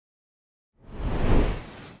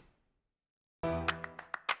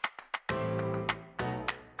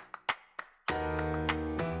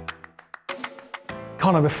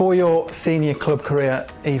Conor, before your senior club career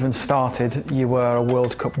even started, you were a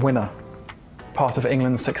World Cup winner, part of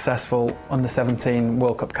England's successful Under-17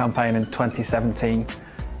 World Cup campaign in 2017.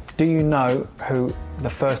 Do you know who the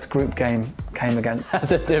first group game came against? That's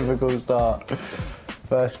a difficult start.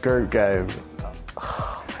 First group game.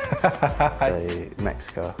 Say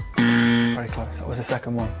Mexico. Very close. That was the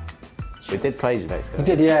second one. We did play Mexico. You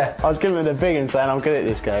did, yeah. I was giving it a big and saying I'm good at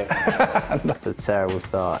this game. That's a terrible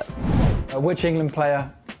start. Which England player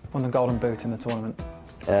won the Golden Boot in the tournament?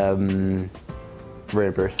 Rhea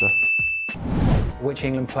Brewster. Which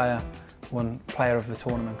England player won Player of the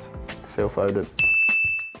Tournament? Phil Foden.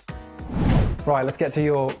 Right, let's get to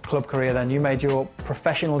your club career then. You made your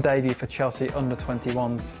professional debut for Chelsea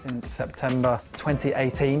Under-21s in September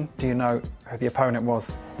 2018. Do you know who the opponent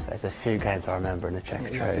was? There's a few games I remember in the Czech I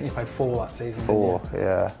think you played 4 that season. 4,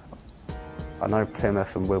 yeah. I know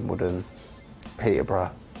Plymouth and Wimbledon,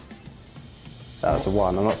 Peterborough. That was the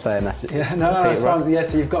one. I'm not saying that's it. Yeah, no, that's fine. Yeah,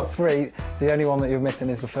 so you've got 3. The only one that you're missing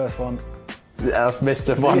is the first one. That's missed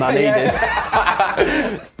the one I needed.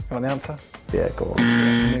 You want the answer? Yeah, go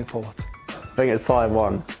on. Newport. I think it's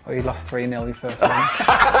 5-1. Oh, you lost 3-0 your first one.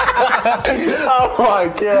 Oh my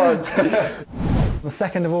God. On the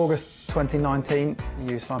 2nd of August 2019,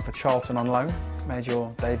 you signed for Charlton on loan, made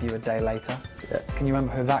your debut a day later. Yeah. Can you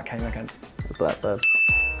remember who that came against? Blackburn.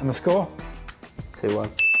 And the score? 2-1.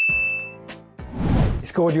 You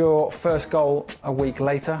scored your first goal a week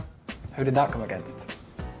later. Who did that come against?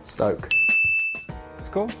 Stoke.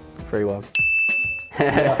 Score? 3-1.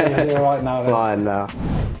 Yeah, I think you're doing all right now then. Fine now.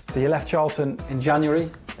 So you left Charlton in January,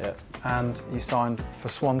 Yeah. and you signed for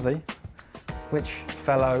Swansea. Which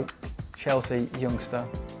fellow Chelsea youngster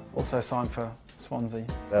also signed for Swansea?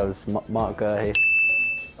 That was Mark Gurhey.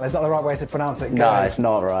 Is that the right way to pronounce it? No, Gurhey? it's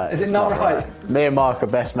not right. Is it not right? Me and Mark are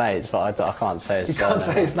best mates, but I can't say his You can't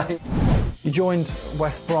say his name. You joined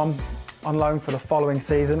West Brom on loan for the following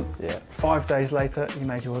season. Yeah. 5 days later, you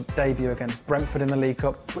made your debut against Brentford in the League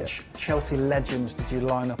Cup. Which Chelsea legend did you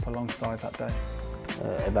line up alongside that day?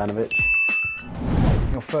 Ivanovic.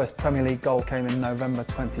 Your first Premier League goal came in November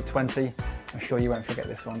 2020. I'm sure you won't forget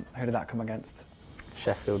this one. Who did that come against?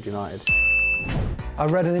 Sheffield United. I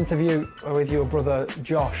read an interview with your brother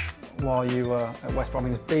Josh while you were at West Brom. He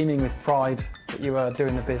was beaming with pride that you were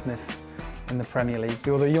doing the business in the Premier League.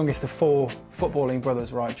 You're the youngest of 4 footballing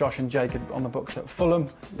brothers, right? Josh and Jacob on the books at Fulham,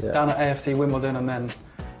 down at AFC Wimbledon, and then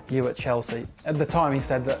you at Chelsea. At the time, he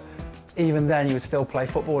said that even then you would still play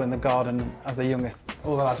football in the garden as the youngest.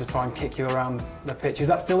 All the lads would try and kick you around the pitch. Is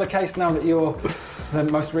that still the case now that you're the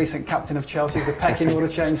most recent captain of Chelsea? Has the pecking order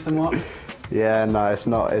changed somewhat? Yeah, no, it's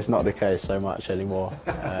not the case so much anymore.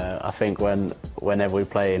 I think whenever we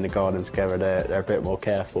play in the garden together, they're a bit more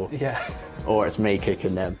careful. Yeah. Or it's me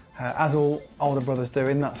kicking them. As all older brothers do,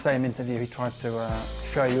 in that same interview, he tried to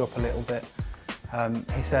show you up a little bit.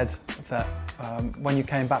 He said that when you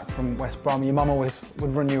came back from West Brom, your mum always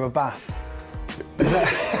would run you a bath.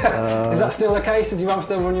 Is that still the case? Does your mum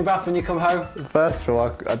still run you a bath when you come home? First of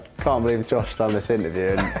all, I can't believe Josh done this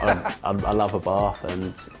interview, and I love a bath,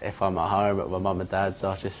 and if I'm at home at my mum and dad's,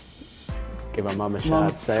 I'll just give my mum a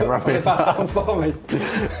shout, say rub me bath on for me.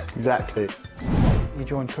 Exactly. You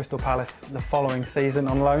joined Crystal Palace the following season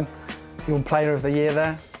on loan. You won Player of the Year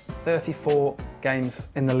there, 34 games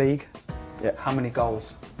in the league. Yeah. How many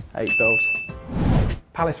goals? 8 goals.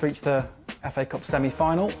 Palace reached the FA Cup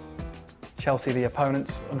semi-final. Chelsea the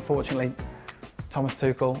opponents. Unfortunately, Thomas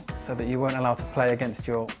Tuchel said that you weren't allowed to play against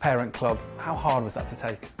your parent club. How hard was that to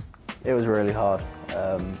take? It was really hard.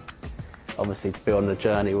 Obviously, to be on the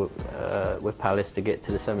journey with Palace to get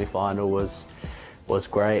to the semi-final was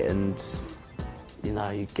great, and you know,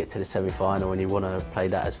 you get to the semi-final and you want to play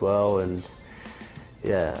that as well, and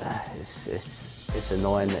yeah, it's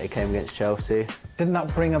annoying that it came against Chelsea. Didn't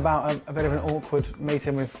that bring about a bit of an awkward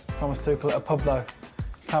meeting with Thomas Tuchel at a pub though?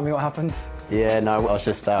 Tell me what happened. Yeah, no, I was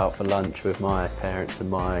just out for lunch with my parents and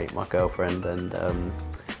my girlfriend, and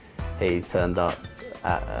he turned up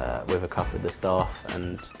with a couple of the staff.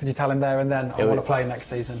 And did you tell him there and then, I want to play next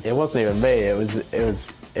season? It wasn't even me. It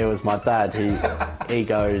was my dad. He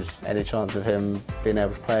goes, any chance of him being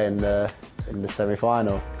able to play in the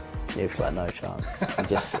semi-final? He was like, no chance, and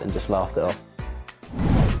just laughed it off.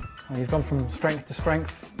 Well, you've gone from strength to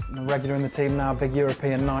strength, regular in the team now, big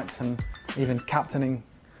European nights, and even captaining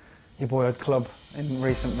your boyhood club in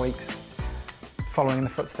recent weeks, following in the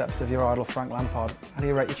footsteps of your idol Frank Lampard. How do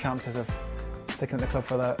you rate your chances of sticking at the club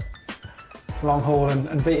for the long haul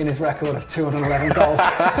and beating his record of 211 goals?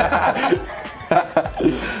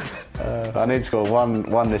 I need to score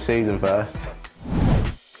one this season first.